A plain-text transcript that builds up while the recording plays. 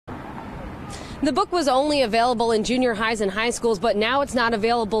The book was only available in junior highs and high schools, but now it's not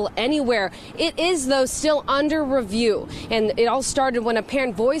available anywhere. It is, though, still under review. And it all started when a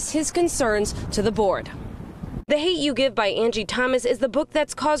parent voiced his concerns to the board. The Hate You Give by Angie Thomas is the book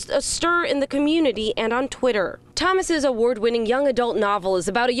that's caused a stir in the community and on Twitter. Thomas's award-winning young adult novel is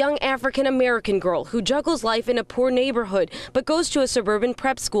about a young African-American girl who juggles life in a poor neighborhood but goes to a suburban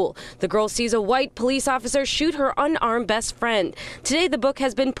prep school. The girl sees a white police officer shoot her unarmed best friend. Today, the book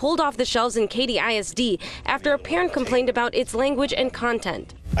has been pulled off the shelves in Katy ISD after a parent complained about its language and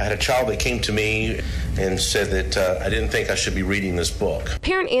content. I had a child that came to me and said that I didn't think I should be reading this book.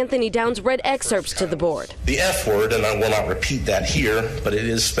 Parent Anthony Downs read excerpts to the board. The F word, and I will not repeat that here, but it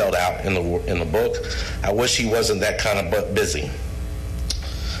is spelled out in the book. I wish he wasn't that kind of busy.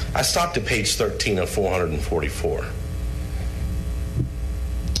 I stopped at page 13 of 444.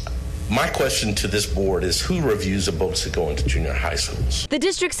 My question to this board is, who reviews the books that go into junior high schools? The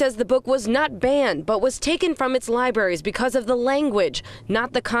district says the book was not banned, but was taken from its libraries because of the language,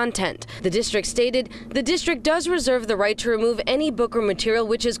 not the content. The district stated the district does reserve the right to remove any book or material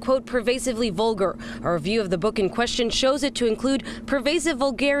which is, quote, pervasively vulgar. A review of the book in question shows it to include pervasive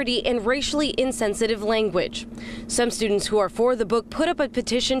vulgarity and racially insensitive language. Some students who are for the book put up a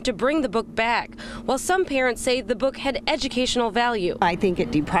petition to bring the book back, while some parents say the book had educational value. I think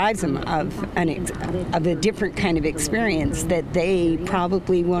it deprives them of a different kind of experience that they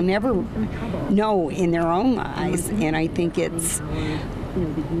probably will never know in their own lives, and I think it's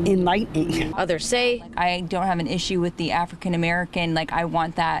enlightening. Others say, I don't have an issue with the African American, I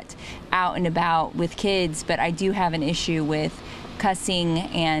want that out and about with kids, but I do have an issue with cussing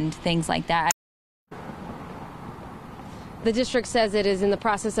and things like that. The district says it is in the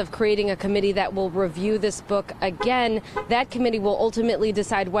process of creating a committee that will review this book again. That committee will ultimately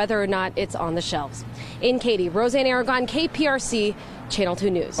decide whether or not it's on the shelves. In Katy, Roseanne Aragon, KPRC, Channel 2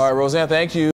 News. All right, Roseanne, thank you.